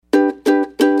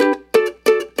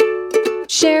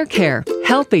ShareCare,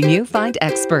 helping you find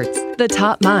experts, the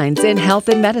top minds in health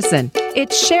and medicine.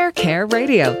 It's ShareCare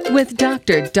Radio with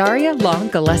Dr. Daria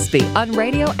Long-Gillespie on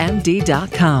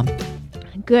RadioMD.com.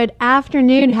 Good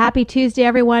afternoon. Happy Tuesday,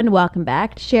 everyone. Welcome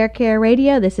back to ShareCare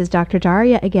Radio. This is Dr.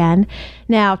 Daria again.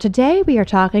 Now, today we are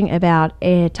talking about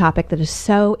a topic that is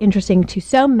so interesting to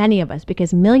so many of us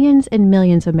because millions and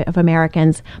millions of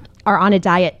Americans are on a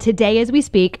diet today as we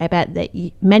speak. I bet that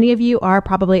many of you are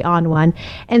probably on one.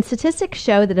 And statistics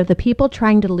show that of the people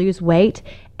trying to lose weight,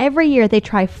 every year they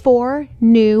try 4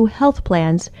 new health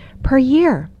plans per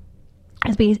year.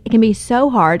 It can be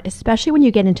so hard, especially when you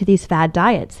get into these fad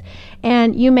diets.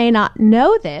 And you may not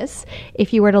know this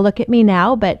if you were to look at me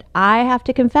now, but I have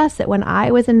to confess that when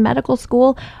I was in medical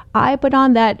school, I put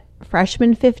on that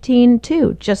freshman 15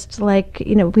 too, just like,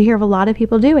 we hear of a lot of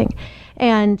people doing.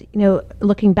 And,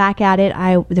 looking back at it,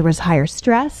 there was higher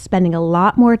stress, spending a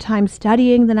lot more time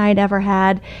studying than I'd ever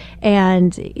had.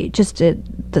 And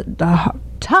the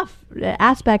tough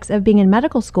aspects of being in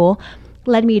medical school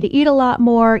led me to eat a lot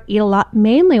more,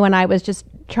 mainly when I was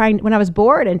when I was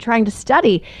bored and trying to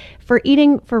study,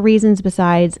 eating for reasons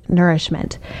besides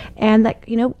nourishment. And that,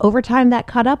 over time that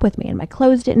caught up with me and my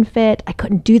clothes didn't fit. I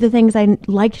couldn't do the things I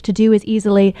liked to do as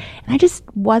easily. And I just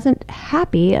wasn't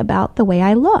happy about the way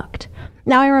I looked.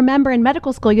 Now, I remember in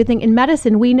medical school, you think in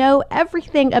medicine, we know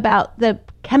everything about the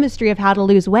chemistry of how to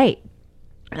lose weight.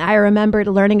 And I remembered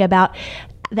learning about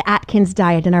the Atkins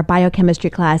diet in our biochemistry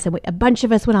class, and a bunch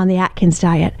of us went on the Atkins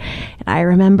diet. And I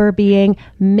remember being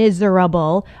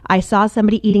miserable. I saw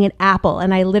somebody eating an apple,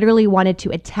 and I literally wanted to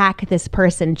attack this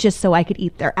person just so I could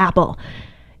eat their apple.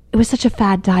 It was such a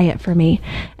fad diet for me.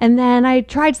 And then I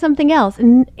tried something else,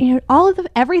 and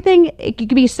everything, you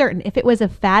could be certain if it was a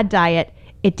fad diet,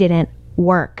 it didn't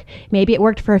work. Maybe it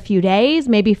worked for a few days,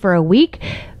 maybe for a week,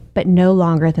 but no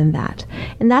longer than that.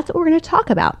 And that's what we're going to talk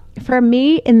about. For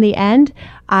me, in the end,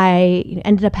 I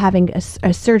ended up having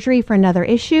a surgery for another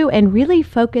issue and really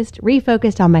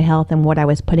refocused on my health and what I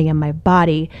was putting in my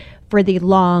body for the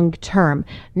long term,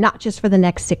 not just for the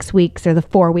next 6 weeks or the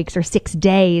 4 weeks or 6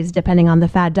 days, depending on the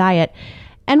fad diet.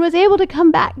 And was able to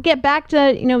get back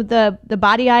to, the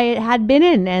body I had been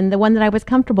in and the one that I was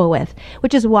comfortable with,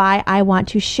 which is why I want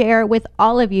to share with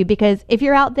all of you, because if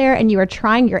you're out there and you are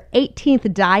trying your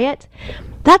 18th diet,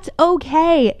 that's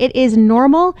okay. It is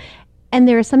normal. And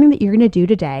there is something that you're going to do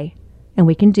today and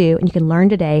you can learn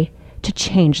today to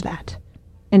change that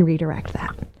and redirect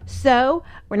that. So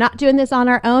we're not doing this on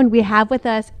our own. We have with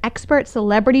us expert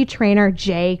celebrity trainer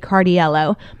Jay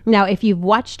Cardiello. Now, if you've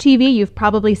watched TV, you've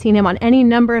probably seen him on any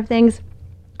number of things,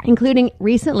 including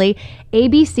recently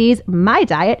ABC's My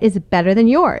Diet is Better Than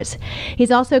Yours.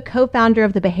 He's also co-founder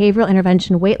of the behavioral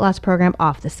intervention weight loss program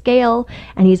Off the Scale,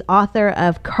 and he's author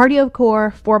of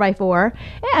CardioCore 4x4,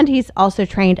 and he's also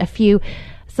trained a few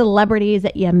celebrities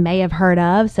that you may have heard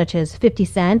of, such as 50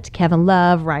 Cent, Kevin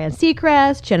Love, Ryan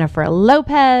Seacrest, Jennifer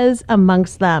Lopez,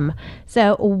 amongst them.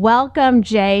 So welcome,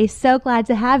 Jay. So glad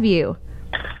to have you.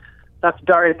 Dr.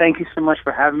 Daria, thank you so much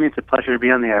for having me. It's a pleasure to be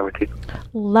on the air with you.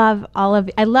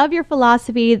 I love your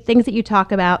philosophy, things that you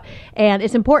talk about. And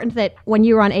it's important that when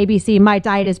you were on ABC, My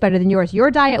Diet is Better Than Yours. Your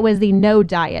diet was the no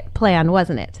diet plan,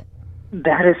 wasn't it?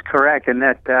 That is correct. And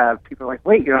that people are like,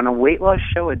 wait, you're on a weight loss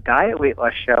show, a diet weight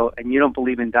loss show, and you don't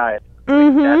believe in diet.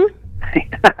 Mm-hmm.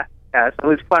 Yeah, so it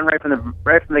was fun right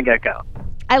from the get-go.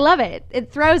 I love it.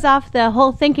 It throws off the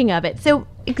whole thinking of it. So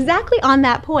exactly on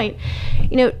that point,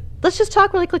 let's just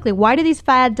talk really quickly. Why do these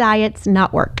fad diets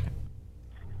not work?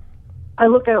 I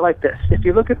look at it like this. If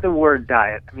you look at the word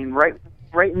diet,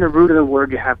 right in the root of the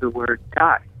word, you have the word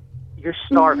die. You're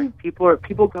starving. Mm-hmm.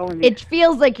 People go and it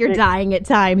feels like you're dying at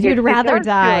times. You'd rather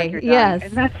die. Like yes.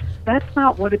 And that's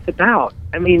not what it's about.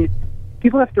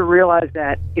 People have to realize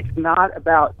that it's not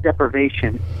about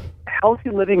deprivation.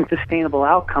 Healthy living and sustainable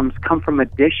outcomes come from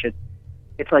addition.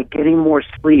 It's like getting more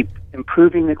sleep,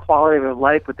 improving the quality of your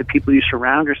life with the people you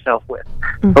surround yourself with.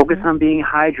 Mm-hmm. Focus on being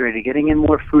hydrated, getting in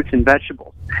more fruits and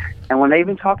vegetables. And when I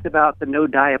even talked about the no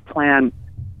diet plan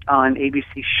on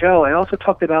ABC show, I also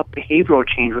talked about behavioral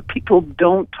change, what people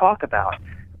don't talk about.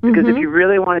 Because if you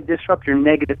really want to disrupt your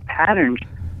negative patterns,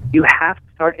 you have to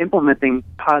start implementing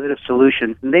positive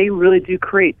solutions. And they really do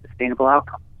create sustainable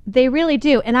outcomes. They really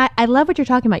do. And I love what you're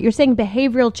talking about. You're saying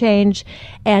behavioral change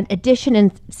and addition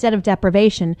instead of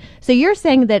deprivation. So you're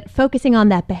saying that focusing on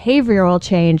that behavioral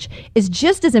change is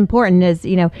just as important as,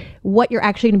 what you're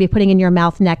actually going to be putting in your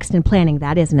mouth next and planning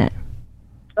that, isn't it?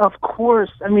 Of course.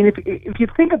 If you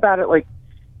think about it like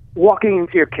walking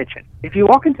into your kitchen. If you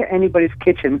walk into anybody's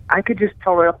kitchen, I could just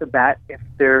tell right off the bat if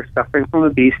they're suffering from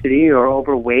obesity or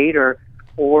overweight or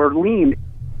lean.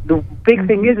 The big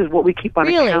thing is what we keep on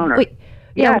the counter. Wait,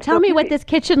 Yeah, tell me what this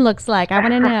kitchen looks like. I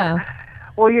want to know.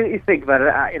 Well, you think about it.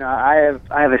 I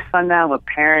have a son now. I'm a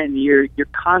parent, and you're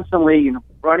constantly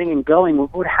running and going.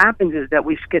 What happens is that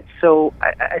we get so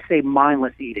I say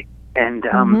mindless eating, and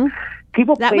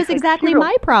people. That was exactly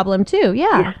my problem too.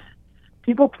 Yeah. Yes.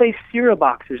 People place cereal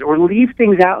boxes or leave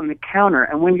things out on the counter,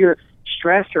 and when you're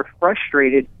stressed or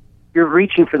frustrated, you're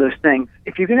reaching for those things.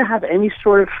 If you're going to have any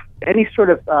sort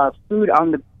of food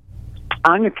on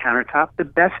your countertop, the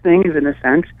best thing is, in a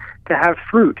sense, to have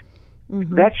fruit,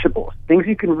 vegetables, things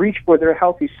you can reach for that are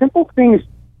healthy. Simple things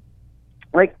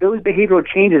like those behavioral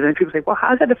changes. And people say, well,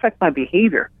 how does that affect my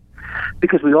behavior?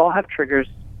 Because we all have triggers.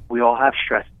 We all have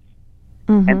stresses.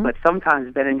 But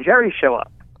sometimes Ben and Jerry show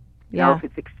up. Now, if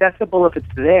it's accessible, if it's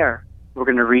there, we're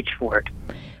going to reach for it.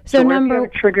 So number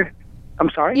trigger. I'm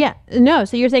sorry? Yeah. No.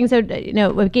 So you're saying,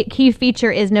 a key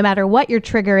feature is no matter what your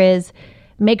trigger is,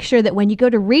 make sure that when you go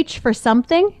to reach for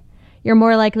something, you're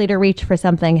more likely to reach for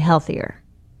something healthier.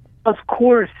 Of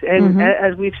course. And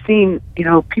as we've seen,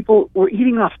 people were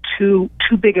eating off too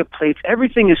big of plates.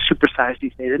 Everything is supersized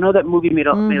these days. I know that movie made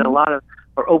a lot of,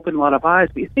 or opened a lot of eyes,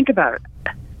 but you think about it.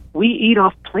 We eat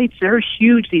off plates. They're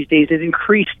huge these days. It's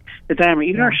increased the diameter.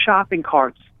 Even our shopping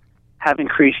carts have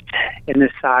increased in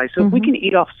this size. So if we can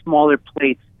eat off smaller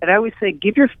plates, and I always say,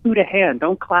 give your food a hand.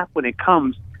 Don't clap when it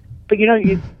comes. But, you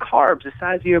carbs the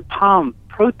size of your palm,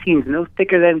 proteins no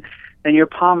thicker than your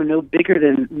palm and no bigger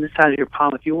than the size of your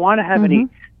palm. If you want to have any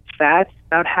fats,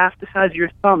 about half the size of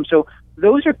your thumb. So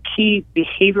those are key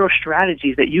behavioral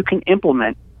strategies that you can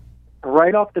implement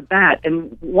right off the bat.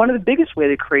 And one of the biggest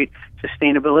ways to create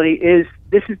sustainability is,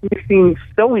 this is seem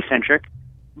so eccentric,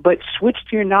 but switch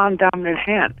to your non-dominant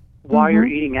hand while you're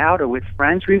eating out or with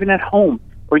friends or even at home,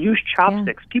 or use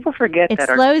chopsticks. People forget that.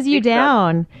 It slows you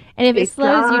down. And if it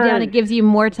slows you down, it gives you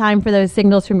more time for those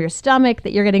signals from your stomach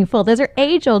that you're getting full. Those are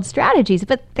age-old strategies,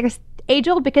 but they're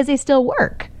age-old because they still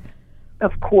work.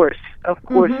 Of course.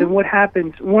 And what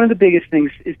happens, one of the biggest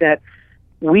things is that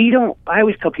I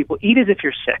always tell people, eat as if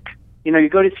you're sick. You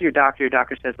go to see your doctor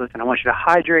says, listen, I want you to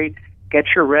hydrate, get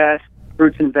your rest,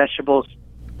 fruits and vegetables.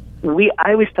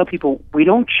 I always tell people, we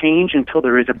don't change until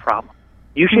there is a problem.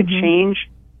 You should change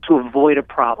to avoid a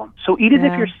problem. So eat as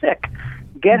if you're sick.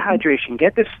 Get hydration,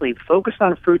 get the sleep, focus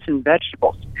on fruits and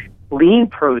vegetables, lean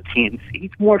proteins,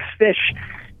 eat more fish.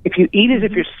 If you eat as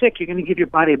if you're sick, you're going to give your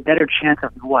body a better chance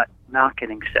of what? Not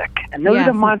getting sick. And those are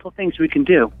the mindful things we can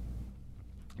do.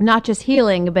 Not just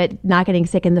healing, but not getting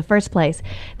sick in the first place.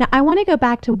 Now, I want to go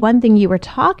back to one thing you were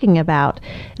talking about,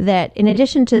 that in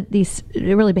addition to these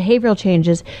really behavioral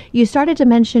changes, you started to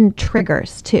mention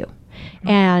triggers too.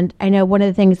 And I know one of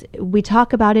the things we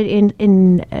talk about it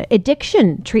in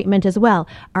addiction treatment as well,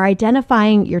 are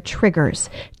identifying your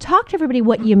triggers. Talk to everybody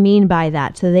what you mean by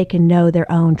that so they can know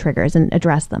their own triggers and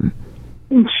address them.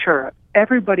 Sure.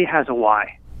 Everybody has a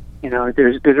why.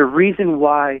 There's a reason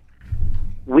why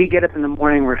we get up in the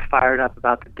morning, we're fired up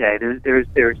about the day. There's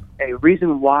a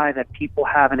reason why that people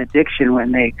have an addiction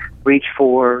when they reach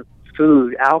for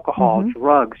food, alcohol,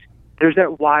 drugs. There's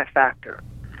that why factor.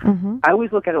 I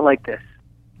always look at it like this.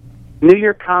 New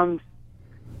Year comes,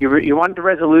 you want the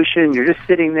resolution, you're just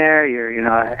sitting there, you're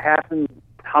half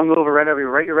hungover, right over, you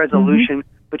write your resolution,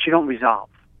 but you don't resolve.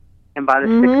 And by the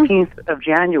 16th of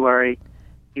January,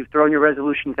 you've thrown your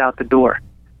resolutions out the door.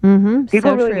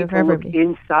 People really need to look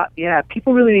inside. Yeah,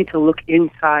 people really need to look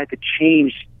inside to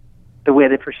change the way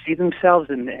they perceive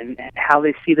themselves and how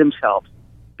they see themselves,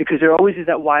 because there always is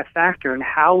that why factor, and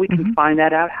how we can find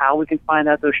that out, how we can find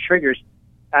out those triggers.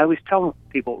 I always tell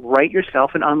people, write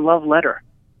yourself an unloved letter.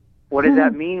 What does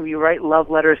that mean? You write love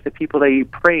letters to people that you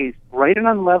praise. Write an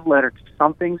unloved letter to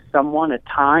something, someone, a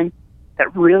time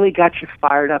that really got you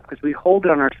fired up, because we hold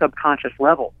it on our subconscious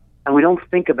level and we don't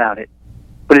think about it.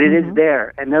 But it is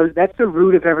there, and that's the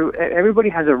root of everybody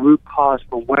has a root cause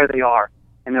for where they are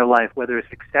in their life, whether it's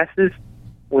successes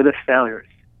or the failures.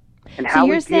 And how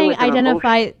you're saying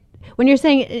identify, when you're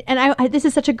saying, and this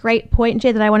is such a great point,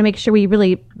 Jay, that I want to make sure we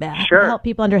really help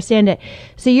people understand it.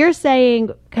 So you're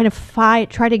saying kind of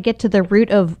try to get to the root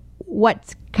of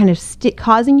what's kind of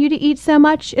causing you to eat so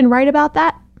much and write about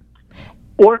that?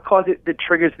 Or cause it that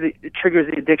triggers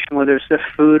the addiction, whether it's the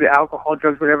food, alcohol,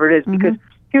 drugs, whatever it is, because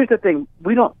here's the thing.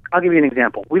 I'll give you an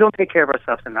example. We don't take care of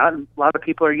ourselves enough. A lot of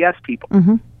people are yes people.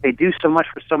 They do so much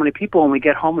for so many people, and we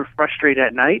get home, we're frustrated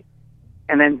at night,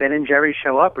 and then Ben and Jerry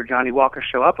show up or Johnny Walker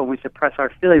show up, and we suppress our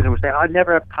feelings, and we say, I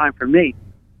never have time for me.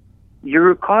 Your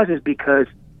root cause is because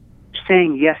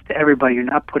saying yes to everybody, you're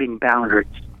not putting boundaries.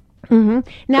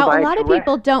 Now, a lot of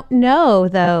people don't know,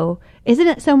 though. Isn't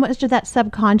it so much of that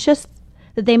subconscious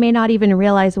that they may not even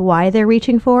realize why they're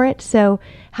reaching for it. So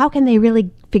how can they really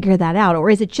figure that out? Or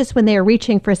is it just when they're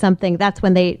reaching for something, that's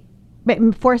when they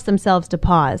force themselves to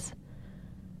pause?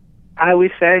 I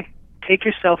always say, take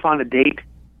yourself on a date.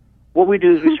 What we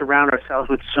do is we surround ourselves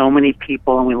with so many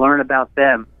people and we learn about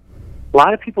them. A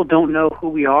lot of people don't know who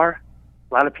we are.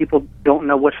 A lot of people don't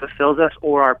know what fulfills us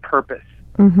or our purpose.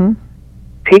 Mm-hmm.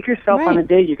 Take yourself on a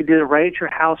date. You can do it right at your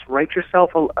house. Write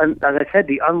yourself, as I said,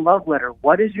 the unloved letter.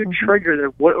 What is your trigger?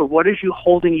 What is you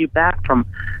holding you back from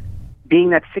being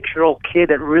that 6-year-old kid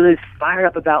that really is fired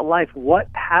up about life? What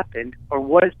happened or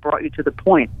what has brought you to the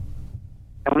point?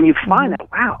 And when you find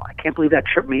that, wow, I can't believe that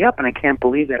tripped me up, and I can't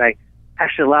believe that I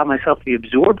actually allowed myself to be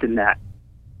absorbed in that.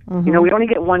 You know, we only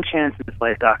get one chance in this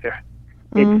life, Doctor.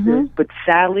 But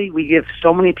sadly, we give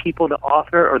so many people the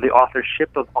author or the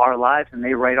authorship of our lives, and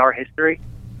they write our history.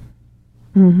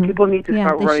 People need to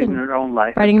start writing their own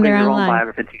life, writing their own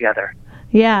biography together.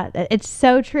 Yeah, it's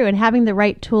so true. And having the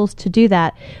right tools to do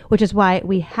that, which is why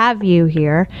we have you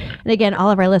here. And again,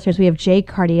 all of our listeners, we have Jay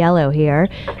Cardiello here,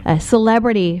 a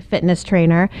celebrity fitness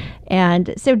trainer.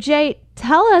 And so, Jay,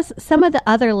 tell us some of the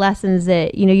other lessons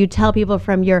that, you know, you tell people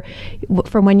from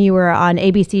when you were on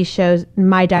ABC shows,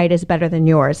 My Diet is Better Than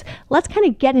Yours. Let's kind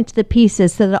of get into the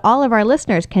pieces so that all of our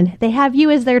listeners they have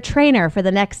you as their trainer for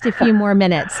the next few more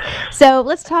minutes. So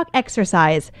let's talk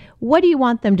exercise. What do you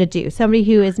want them to do? Somebody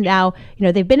who is now, you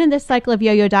know, they've been in this cycle of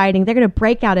yo-yo dieting, they're going to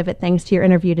break out of it thanks to your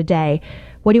interview today.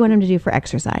 What do you want them to do for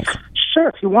exercise? Sure.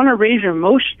 If you want to raise your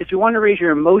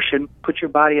emotion, put your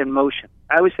body in motion.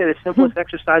 I always say the simplest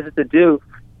exercises to do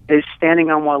is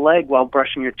standing on one leg while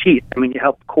brushing your teeth. I mean, you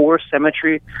help core,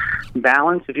 symmetry,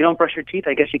 balance. If you don't brush your teeth,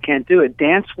 I guess you can't do it.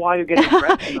 Dance while you're getting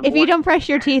dressed. If you don't brush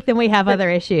your teeth, then we have other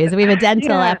issues. We have a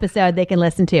dental episode they can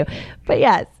listen to. But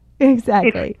yes,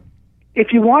 exactly.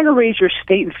 If you want to raise your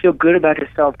state and feel good about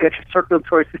yourself, get your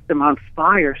circulatory system on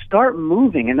fire, start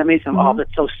moving. And that may sound,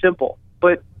 that's so simple.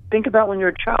 But think about when you're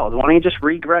a child. Why don't you just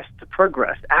regress to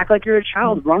progress? Act like you're a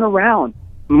child. Run around.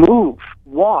 Move.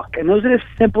 Walk. And those are the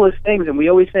simplest things. And we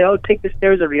always say, oh, take the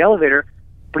stairs or the elevator.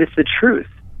 But it's the truth.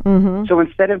 So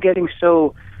instead of getting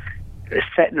so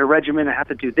set in a regimen, I have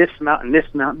to do this amount and this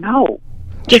amount. No.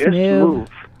 Just move.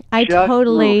 I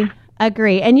totally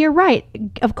agree. And you're right.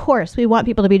 Of course, we want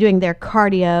people to be doing their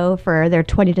cardio for their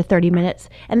 20 to 30 minutes.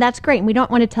 And that's great. And we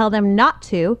don't want to tell them not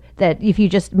to, that if you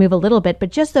just move a little bit, but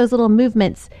just those little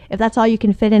movements, if that's all you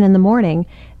can fit in the morning,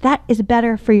 that is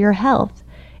better for your health.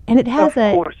 And it has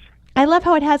I love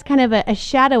how it has kind of a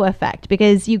shadow effect,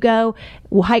 because you go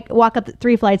walk up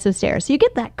 3 flights of stairs. So you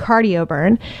get that cardio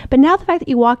burn. But now the fact that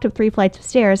you walked up 3 flights of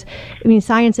stairs, I mean,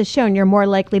 science has shown you're more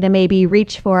likely to maybe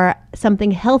reach for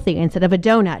something healthy instead of a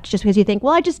donut, just because you think,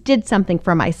 well, I just did something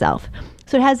for myself.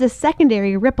 So it has this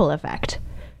secondary ripple effect,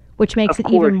 which makes it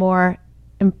even more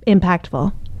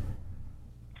impactful.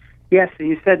 Yes, and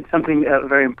you said something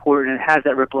very important. It has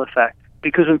that ripple effect.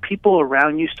 Because when people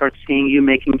around you start seeing you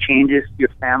making changes, your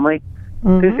family,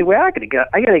 they say, well, I got to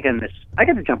get in this. I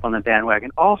got to jump on the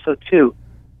bandwagon. Also, too,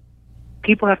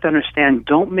 people have to understand,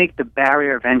 don't make the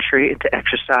barrier of entry into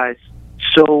exercise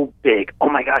so big. Oh,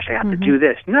 my gosh, I have to do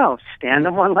this. No, stand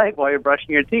on one leg while you're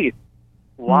brushing your teeth.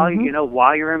 While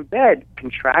you're in bed,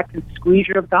 contract and squeeze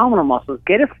your abdominal muscles.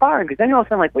 Get it fired, because then you're all of a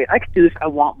sudden like, wait, I can do this. I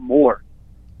want more.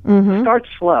 Start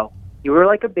slow. You were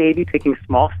like a baby taking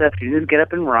small steps. You didn't get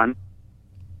up and run.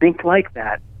 Think like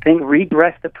that. Think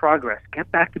regress to progress.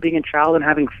 Get back to being a child and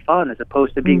having fun as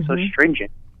opposed to being so stringent.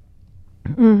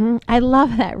 I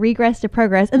love that. Regress to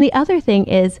progress. And the other thing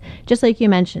is, just like you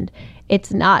mentioned,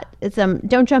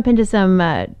 don't jump into some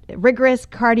rigorous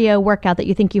cardio workout that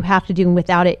you think you have to do, and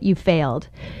without it, you failed.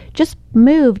 Just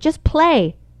move. Just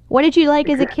play. What did you like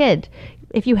as a kid?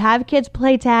 If you have kids,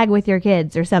 play tag with your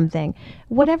kids or something.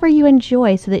 Whatever you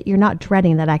enjoy, so that you're not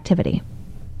dreading that activity.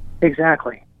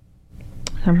 Exactly.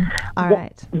 All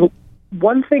right.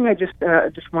 One thing I just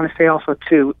want to say also,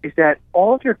 too, is that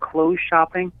all of your clothes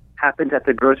shopping happens at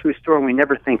the grocery store, and we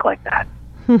never think like that.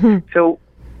 So,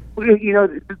 you know,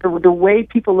 the way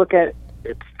people look at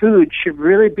food should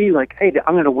really be like, hey,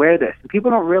 I'm going to wear this. And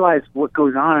people don't realize what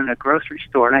goes on in a grocery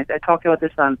store. And I talked about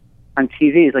this on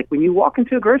TV. It's like when you walk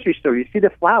into a grocery store, you see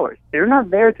the flowers. They're not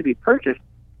there to be purchased.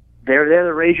 They're there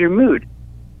to raise your mood.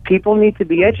 People need to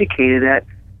be educated that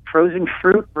frozen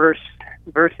fruit versus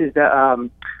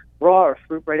raw or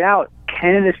fruit right out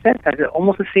can, in a sense, have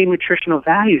almost the same nutritional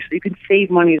value. So you can save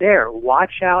money there.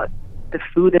 Watch out the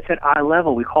food that's at eye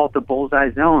level. We call it the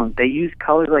bullseye zone. They use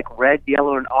colors like red,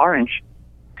 yellow, and orange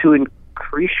to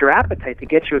increase your appetite, to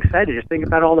get you excited. Just think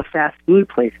about all the fast food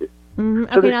places.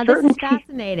 Mm-hmm. Okay, now this is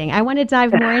fascinating. I want to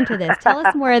dive more into this. Tell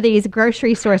us more of these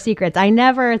grocery store secrets. I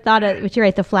never thought of, but you're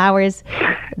right, the flowers,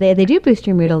 they do boost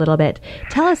your mood a little bit.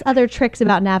 Tell us other tricks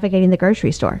about navigating the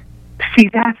grocery store. See,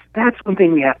 that's one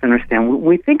thing we have to understand. When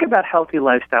we think about healthy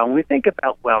lifestyle, when we think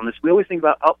about wellness, we always think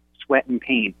about sweat and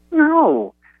pain.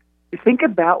 No. You think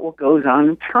about what goes on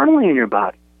internally in your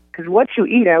body. Because what you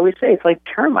eat, I always say, it's like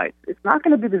termites. It's not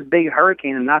going to be this big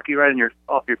hurricane and knock you right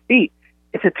off your feet.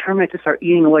 It's a termite to start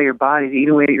eating away your body, eating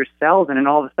away at your cells, and then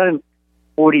all of a sudden,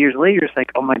 40 years later, it's like,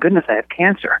 oh my goodness, I have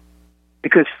cancer.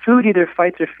 Because food either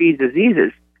fights or feeds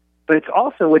diseases, but it's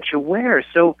also what you wear.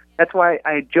 So that's why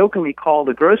I jokingly call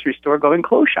the grocery store going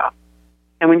clothes shop.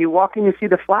 And when you walk in and see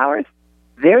the flowers,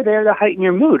 they're there to heighten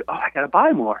your mood. Oh, I got to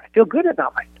buy more. I feel good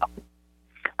about myself.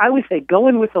 I always say, go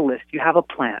in with a list. You have a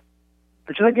plan.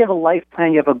 But just like you have a life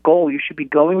plan, you have a goal, you should be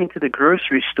going into the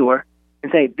grocery store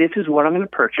and say, this is what I'm going to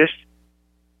purchase.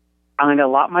 I'm going to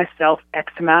allot myself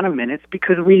X amount of minutes,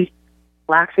 because we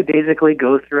lackadaisically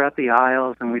go throughout the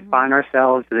aisles and we find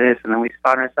ourselves this and then we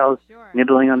find ourselves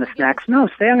nibbling on the snacks. No,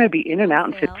 say I'm going to be in and out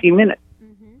in 15 minutes.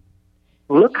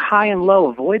 Look high and low.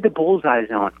 Avoid the bullseye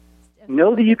zone.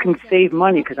 Know that you can save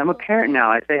money, because I'm a parent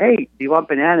now. I say, hey, do you want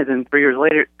bananas? And 3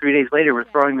 days later, we're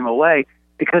throwing them away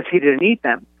because he didn't eat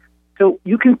them. So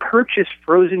you can purchase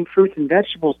frozen fruits and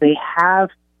vegetables. They have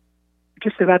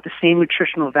just about the same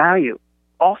nutritional value.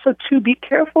 Also, too, be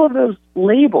careful of those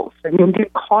labels. I mean,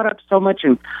 get caught up so much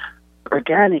in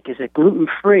organic. Is it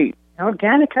gluten-free? Now,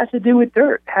 organic has to do with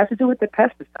dirt. It has to do with the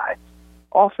pesticides.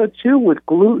 Also, too, with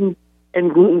gluten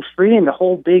and gluten-free and the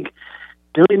whole big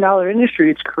billion-dollar industry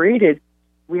it's created,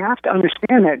 we have to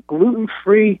understand that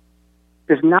gluten-free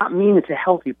does not mean it's a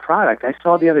healthy product. I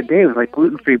saw the other day, it was like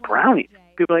gluten-free brownies.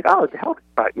 People are like, oh, it's a healthy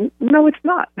product. No, it's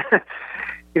not.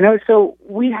 So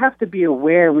we have to be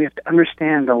aware. We have to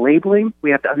understand the labeling.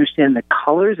 We have to understand the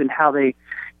colors and how they,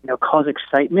 cause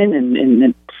excitement,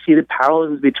 and see the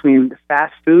parallels between the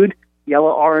fast food,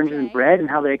 yellow, orange, and red, and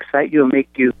how they excite you and make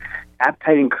you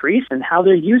appetite increase, and how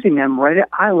they're using them right at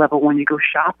eye level when you go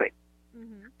shopping.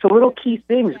 So little key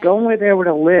things. Go in there with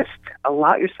a list.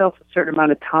 Allot yourself a certain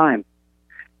amount of time.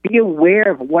 Be aware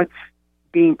of what's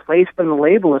being placed on the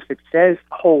label. If it says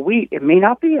whole wheat, it may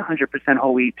not be 100%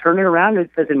 whole wheat. Turn it around and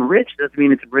it says enriched. Doesn't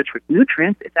mean it's rich with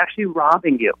nutrients. It's actually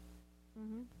robbing you,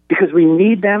 because we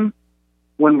need them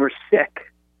when we're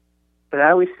sick. But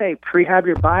I always say, prehab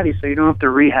your body so you don't have to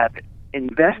rehab it.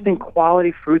 Invest in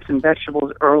quality fruits and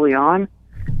vegetables early on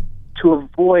to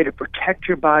avoid or protect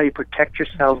your body, protect your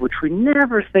cells, which we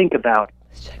never think about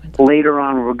later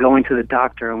on when we're going to the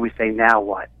doctor and we say, now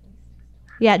what?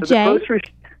 Yeah, so Jay?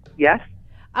 Yes?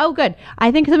 Oh, good.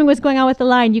 I think something was going on with the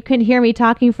line. You couldn't hear me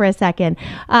talking for a second.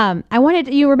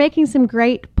 You were making some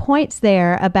great points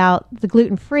there about the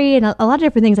gluten-free and a lot of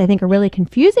different things I think are really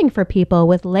confusing for people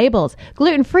with labels.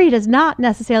 Gluten-free does not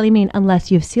necessarily mean unless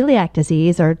you have celiac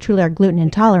disease or truly are gluten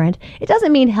intolerant. It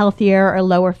doesn't mean healthier or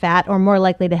lower fat or more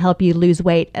likely to help you lose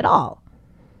weight at all.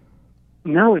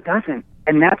 No, it doesn't.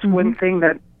 And that's one thing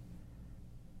that's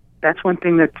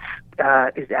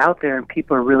is out there and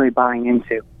people are really buying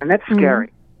into. And that's scary.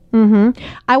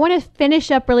 I want to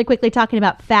finish up really quickly talking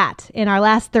about fat in our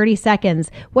last 30 seconds.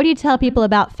 What do you tell people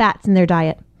about fats in their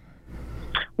diet?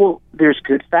 Well, there's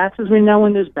good fats, as we know,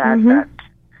 and there's bad fats.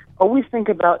 Always think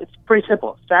about, it's pretty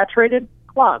simple. Saturated,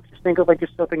 clogged. Just think of like you're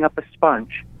soaking up a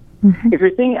sponge. If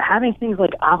you're having things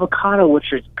like avocado,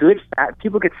 which is good fat,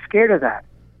 people get scared of that.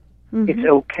 It's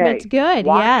okay. It's good,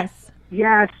 yes.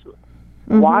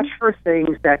 Watch for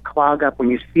things that clog up. When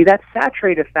you see that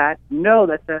saturated fat, know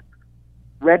that's a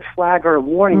red flag or a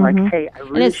warning, like, hey, I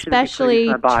really shouldn't be putting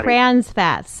my body. Trans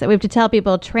fats. So we have to tell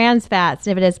people trans fats,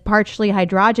 if it is partially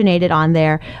hydrogenated on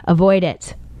there, avoid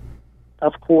it.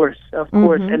 Of course.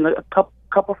 And a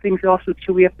couple things also,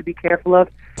 too, we have to be careful of.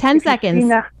 10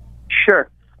 seconds. Sure.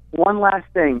 One last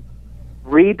thing.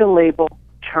 Read the label,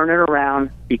 turn it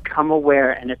around, become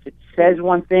aware, and if it says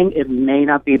one thing, it may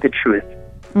not be the truth.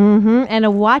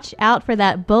 And watch out for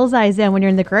that bullseye zone when you're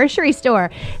in the grocery store.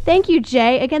 Thank you,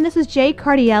 Jay. Again, this is Jay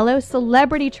Cardiello,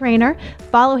 celebrity trainer.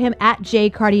 Follow him at Jay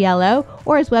Cardiello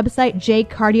or his website,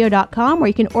 jaycardio.com, where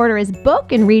you can order his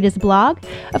book and read his blog.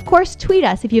 Of course, tweet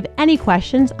us if you have any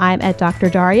questions. I'm at Dr.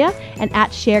 Daria and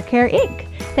at ShareCare Inc.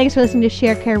 Thanks for listening to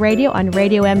ShareCare Radio on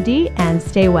Radio MD, and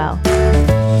stay well.